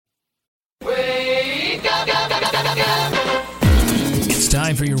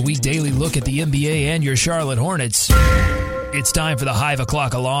time for your week daily look at the NBA and your Charlotte Hornets. It's time for the Hive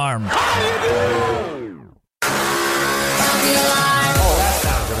O'Clock Alarm. Oh, that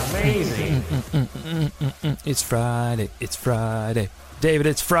sounds amazing. It's Friday. It's Friday. David,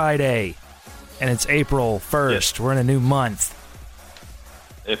 it's Friday. And it's April 1st. Yes. We're in a new month.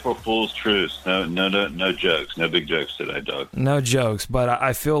 April Fool's truce. No jokes. No big jokes today, Doug. No jokes, but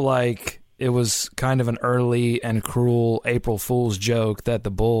I feel like it was kind of an early and cruel April Fool's joke that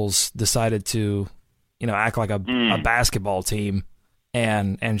the Bulls decided to, act like a basketball team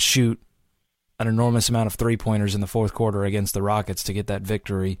and shoot an enormous amount of three-pointers in the fourth quarter against the Rockets to get that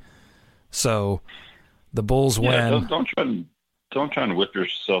victory. So the Bulls win. Don't try and whip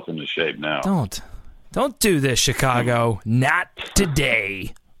yourself into shape now. Don't do this, Chicago. Not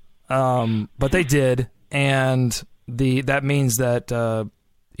today. But they did, and that means that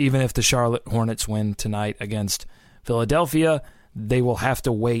even if the Charlotte Hornets win tonight against Philadelphia, they will have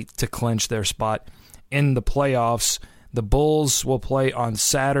to wait to clinch their spot in the playoffs. The Bulls will play on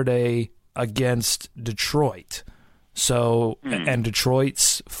Saturday against Detroit. So, and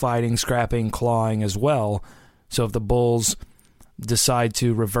Detroit's fighting, scrapping, clawing as well. So if the Bulls decide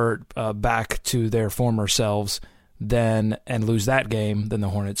to revert back to their former selves and lose that game, then the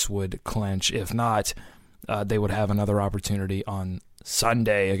Hornets would clinch. If not, they would have another opportunity on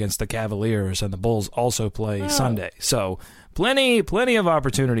Sunday against the Cavaliers, and the Bulls also play Sunday. So plenty of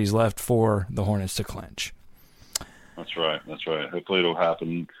opportunities left for the Hornets to clinch. That's right. Hopefully it'll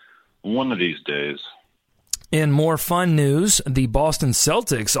happen one of these days. In more fun news, the Boston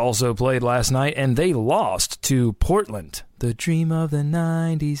Celtics also played last night, and they lost to Portland. The dream of the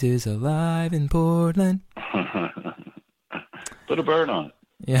 90s is alive in Portland. Put a bird on it.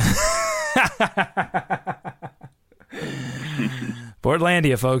 Yeah.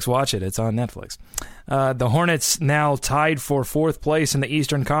 Portlandia, folks, watch it. It's on Netflix. The Hornets now tied for fourth place in the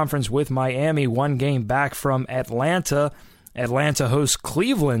Eastern Conference with Miami, one game back from Atlanta. Atlanta hosts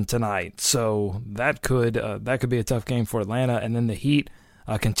Cleveland tonight, so that could be a tough game for Atlanta. And then the Heat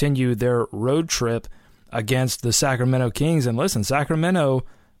continue their road trip against the Sacramento Kings. And listen, Sacramento,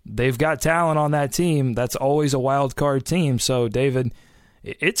 they've got talent on that team. That's always a wild card team. So, David,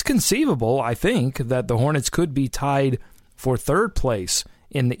 it's conceivable, I think, that the Hornets could be tied for third place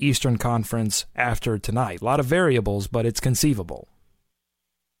in the Eastern Conference after tonight. A lot of variables, but it's conceivable.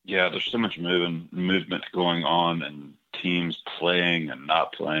 Yeah, there's so much movement going on, and teams playing and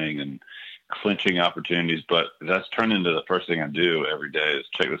not playing and clinching opportunities. But that's turned into the first thing I do every day is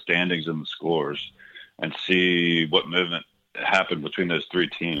check the standings and the scores and see what movement happened between those three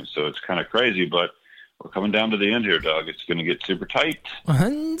teams. So it's kind of crazy, but we're coming down to the end here, Doug. It's going to get super tight.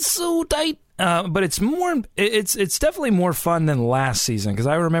 So tight. But it's definitely more fun than last season, because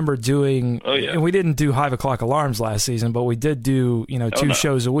I remember doing. Oh, yeah. And we didn't do Hive O'Clock Alarms last season, but we did do two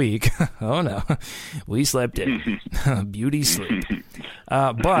shows a week. Oh no, we slept in beauty sleep.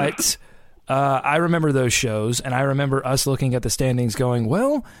 But I remember those shows, and I remember us looking at the standings, going,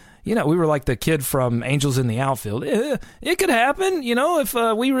 well. We were like the kid from Angels in the Outfield. It could happen, if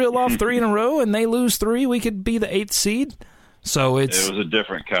we reel off three in a row and they lose three, we could be the 8th seed. So it was a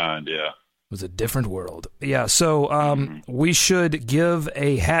different kind, yeah. It was a different world. Yeah, so we should give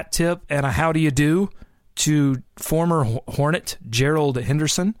a hat tip and a how do you do to former Hornet Gerald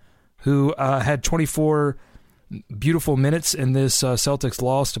Henderson, who had 24 beautiful minutes in this Celtics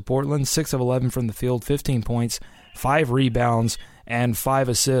loss to Portland, 6 of 11 from the field, 15 points, 5 rebounds, and 5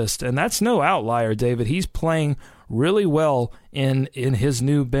 assists. And that's no outlier, David. He's playing really well in his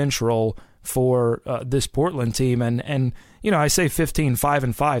new bench role for this Portland team. And I say 15, 5,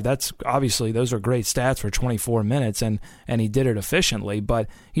 and 5. That's obviously, those are great stats for 24 minutes, and he did it efficiently. But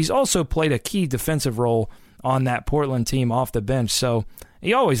he's also played a key defensive role on that Portland team off the bench. So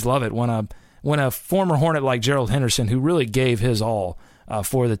you always love it when a former Hornet like Gerald Henderson, who really gave his all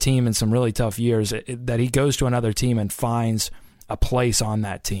for the team in some really tough years, that he goes to another team and finds a place on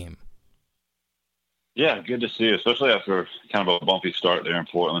that team. Yeah, good to see, especially after kind of a bumpy start there in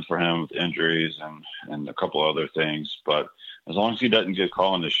Portland for him with injuries and a couple other things. But as long as he doesn't get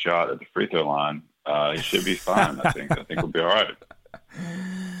calling his shot at the free throw line, he should be fine. I think we'll be all right.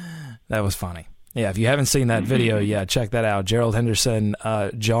 That was funny. Yeah, if you haven't seen that video, check that out. Gerald Henderson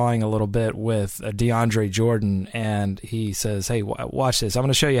jawing a little bit with DeAndre Jordan, and he says, hey, watch this. I'm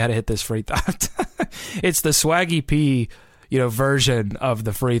going to show you how to hit this free throw. It's the Swaggy P version of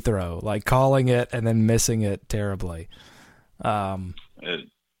the free throw, like calling it and then missing it terribly. It's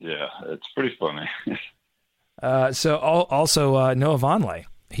pretty funny. So also Noah Vonleh,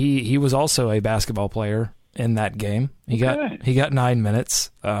 he was also a basketball player in that game. He got 9 minutes.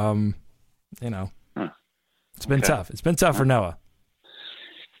 It's been tough. It's been tough for Noah.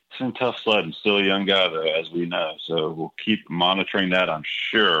 been tough sledding. Still a young guy, though, as we know. So we'll keep monitoring that, I'm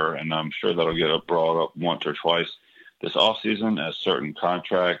sure, and I'm sure that'll get brought up once or twice this offseason as certain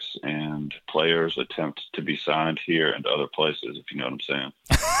contracts and players attempt to be signed here and other places, if you know what I'm saying.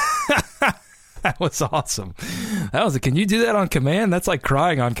 That was awesome. Can you do that on command? That's like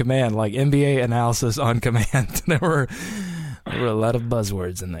crying on command, like NBA analysis on command. There were a lot of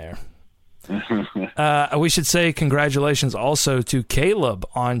buzzwords in there. We should say congratulations also to Caleb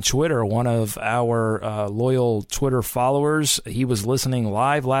on Twitter, one of our loyal Twitter followers. He was listening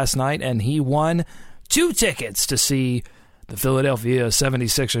live last night, and he won 2 tickets to see the Philadelphia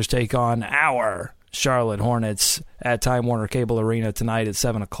 76ers take on our Charlotte Hornets at Time Warner Cable Arena tonight at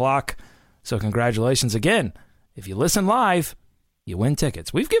 7 o'clock. So congratulations again. If you listen live, you win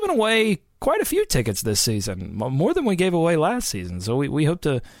tickets. We've given away quite a few tickets this season, more than we gave away last season. So we hope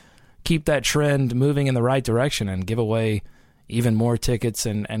to keep that trend moving in the right direction and give away even more tickets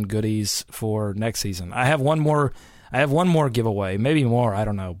and goodies for next season. I have one more giveaway, maybe more, I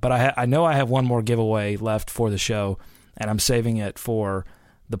don't know. But I know I have one more giveaway left for the show, and I'm saving it for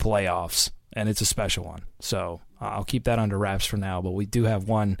the playoffs, and it's a special one. So I'll keep that under wraps for now, but we do have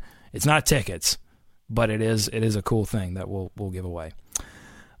one. It's not tickets, but it is a cool thing that we'll give away.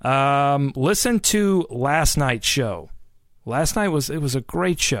 Listen to last night's show. Last night was a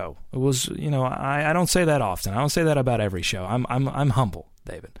great show. It was, I don't say that often. I don't say that about every show. I'm humble,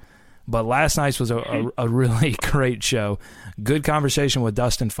 David. But last night's was a really great show. Good conversation with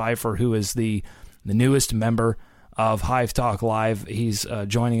Dustin Pfeiffer, who is the newest member of Hive Talk Live. He's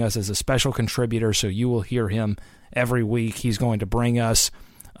joining us as a special contributor, so you will hear him every week. He's going to bring us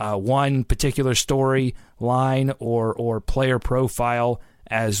one particular story line or player profile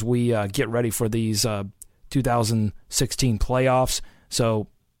as we get ready for these 2016 playoffs. So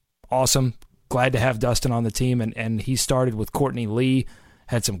awesome. Glad to have Dustin on the team. And he started with Courtney Lee,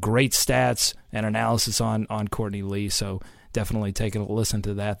 had some great stats and analysis on Courtney Lee. So definitely take a listen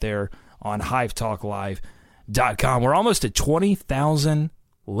to that there on hivetalklive.com. We're almost at 20,000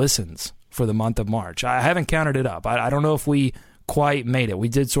 listens for the month of March. I haven't counted it up. I don't know if we quite made it. We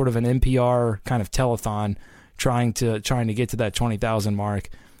did sort of an NPR kind of telethon trying to get to that 20,000 mark.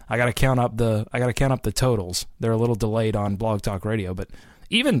 I got to count up the totals. They're a little delayed on Blog Talk Radio, but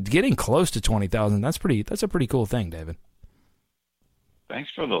even getting close to 20,000, that's a pretty cool thing, David.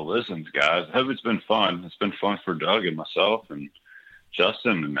 Thanks for the listens, guys. I hope it's been fun. It's been fun for Doug and myself and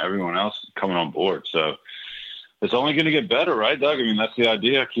Justin and everyone else coming on board. So it's only going to get better, right, Doug? I mean, that's the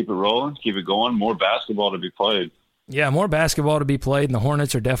idea. Keep it rolling, keep it going. More basketball to be played. Yeah, more basketball to be played, and the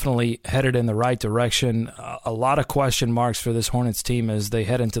Hornets are definitely headed in the right direction. A lot of question marks for this Hornets team as they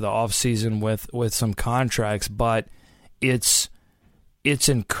head into the offseason with some contracts, but it's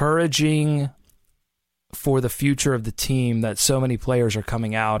encouraging for the future of the team that so many players are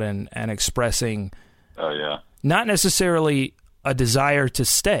coming out and expressing not necessarily a desire to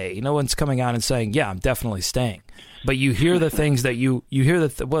stay. No one's coming out and saying, yeah, I'm definitely staying. But you hear the things that you hear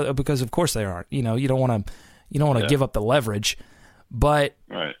because of course they aren't. You don't want to give up the leverage, but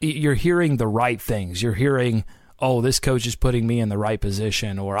you're hearing the right things. You're hearing, oh, this coach is putting me in the right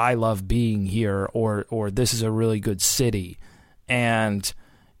position, or I love being here, or this is a really good city. And,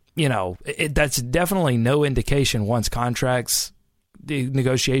 that's definitely no indication once the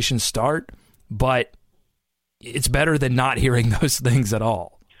negotiations start, but it's better than not hearing those things at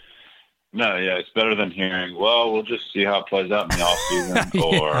all. No, yeah, it's better than hearing, well, we'll just see how it plays out in the offseason,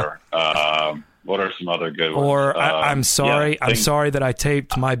 or what are some other good ones? Or I'm sorry that I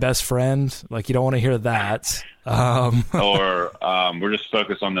taped my best friend. Like, you don't want to hear that. Or we're just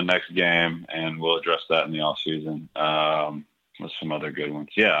focused on the next game, and we'll address that in the offseason. With some other good ones.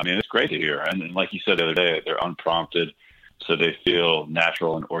 Yeah, I mean, it's great to hear. And like you said the other day, they're unprompted, so they feel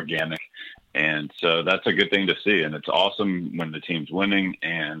natural and organic. And so that's a good thing to see. And it's awesome when the team's winning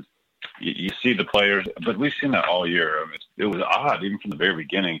and you see the players. But we've seen that all year. I mean, it was odd, even from the very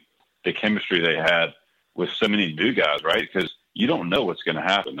beginning, the chemistry they had with so many new guys, right? Because you don't know what's going to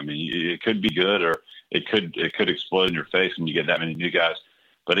happen. I mean, it could be good or it could explode in your face when you get that many new guys.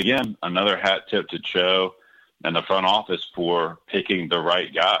 But again, another hat tip to Cho and the front office for picking the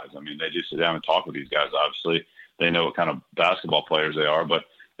right guys. I mean, they do sit down and talk with these guys. Obviously, they know what kind of basketball players they are, but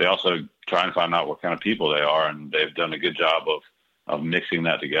they also try and find out what kind of people they are, and they've done a good job of mixing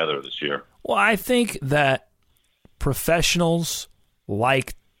that together this year. Well, I think that professionals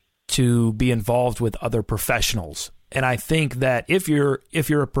like to be involved with other professionals. And I think that if you're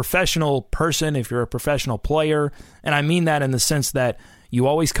a professional person, if you're a professional player, and I mean that in the sense that you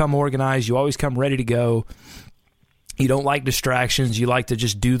always come organized, you always come ready to go, you don't like distractions, you like to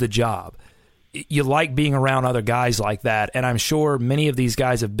just do the job. you like being around other guys like that. And I'm sure many of these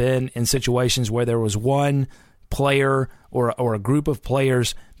guys have been in situations where there was one player or a group of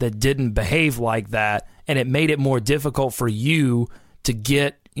players that didn't behave like that, and it made it more difficult for you to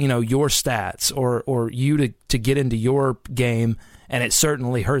get, your stats or you to get into your game, and it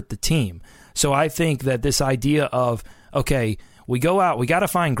certainly hurt the team. So I think that this idea of, okay, we go out, we got to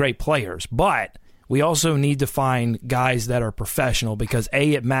find great players, but we also need to find guys that are professional because,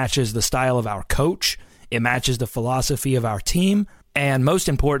 A, it matches the style of our coach, it matches the philosophy of our team, and most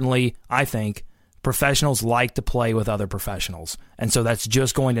importantly, I think, professionals like to play with other professionals. And so that's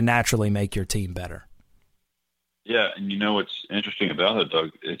just going to naturally make your team better. Yeah, and what's interesting about it,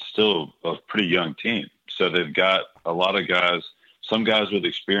 Doug, it's still a pretty young team. So they've got a lot of guys, some guys with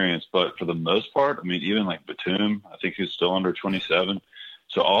experience, but for the most part, even like Batum, I think he's still under 27.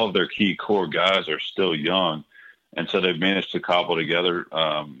 So all of their key core guys are still young. And so they've managed to cobble together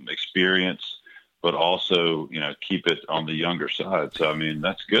experience, but also, keep it on the younger side. So,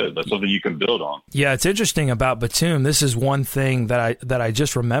 that's good. That's something you can build on. Yeah, it's interesting about Batum. This is one thing that I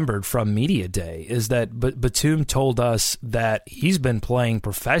just remembered from Media Day is that Batum told us that he's been playing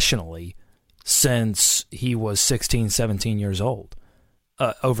professionally since he was 16, 17 years old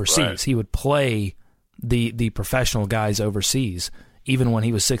overseas. Right. He would play the professional guys overseas even when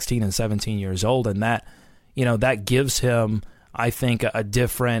he was 16 and 17 years old, and that gives him, I think, a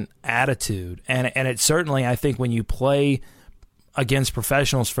different attitude. And it certainly, I think, when you play against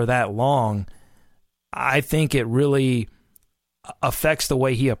professionals for that long, I think it really affects the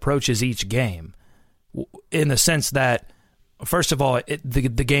way he approaches each game, in the sense that, first of all, the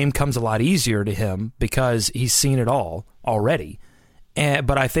game comes a lot easier to him because he's seen it all already.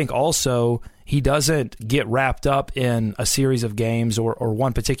 But I think also he doesn't get wrapped up in a series of games or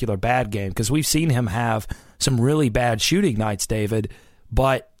one particular bad game, because we've seen him have some really bad shooting nights, David,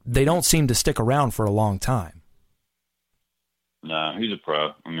 but they don't seem to stick around for a long time. No, he's a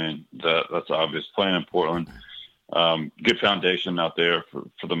pro. That's obvious. Playing in Portland, good foundation out there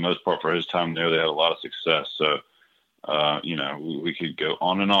for the most part for his time there. They had a lot of success. So, we could go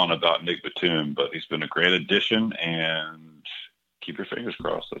on and on about Nick Batum, but he's been a great addition, and keep your fingers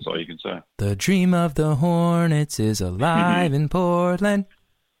crossed. That's all you can say. The dream of the Hornets is alive in Portland.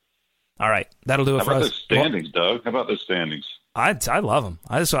 All right, that'll do it for us. How about those standings, Doug? How about those standings? I love them.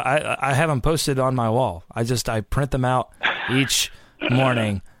 I have them posted on my wall. I print them out each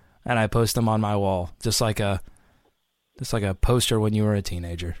morning and I post them on my wall, just like a poster when you were a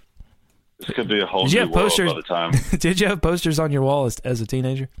teenager. This could be a whole new world by the time. Did you have posters on your wall as a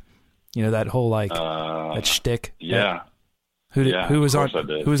teenager? That whole that shtick. Yeah. Who was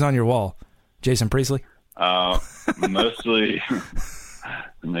on your wall? Jason Priestley? Mostly.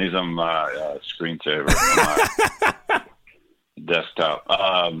 And these on my screensaver on my desktop.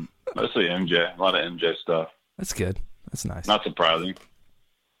 Mostly MJ, a lot of MJ stuff. That's good. That's nice. Not surprising.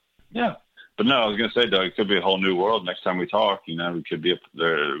 Yeah. But no, I was going to say, Doug, it could be a whole new world next time we talk. We could be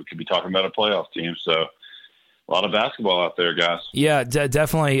we could be talking about a playoff team. So a lot of basketball out there, guys. Yeah,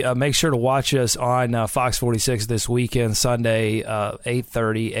 definitely. Make sure to watch us on Fox 46 this weekend, Sunday,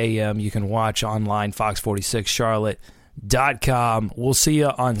 8:30 a.m. You can watch online, fox46charlotte.com. We'll see you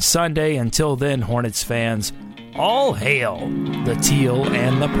on Sunday. Until then, Hornets fans, all hail the teal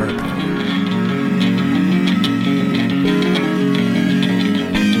and the purple.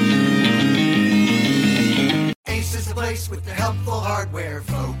 Ace is the place with the helpful hardware,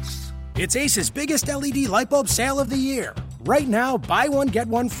 folks. It's Ace's biggest LED light bulb sale of the year. Right now, buy one, get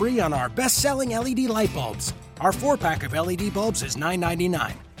one free on our best-selling LED light bulbs. Our 4-pack of LED bulbs is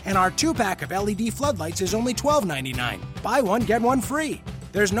 $9.99, and our 2-pack of LED floodlights is only $12.99. Buy one, get one free.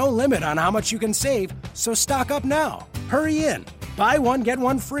 There's no limit on how much you can save, so stock up now. Hurry in. Buy one, get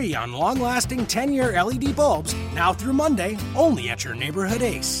one free on long-lasting 10-year LED bulbs now through Monday, only at your neighborhood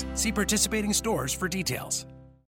Ace. See participating stores for details.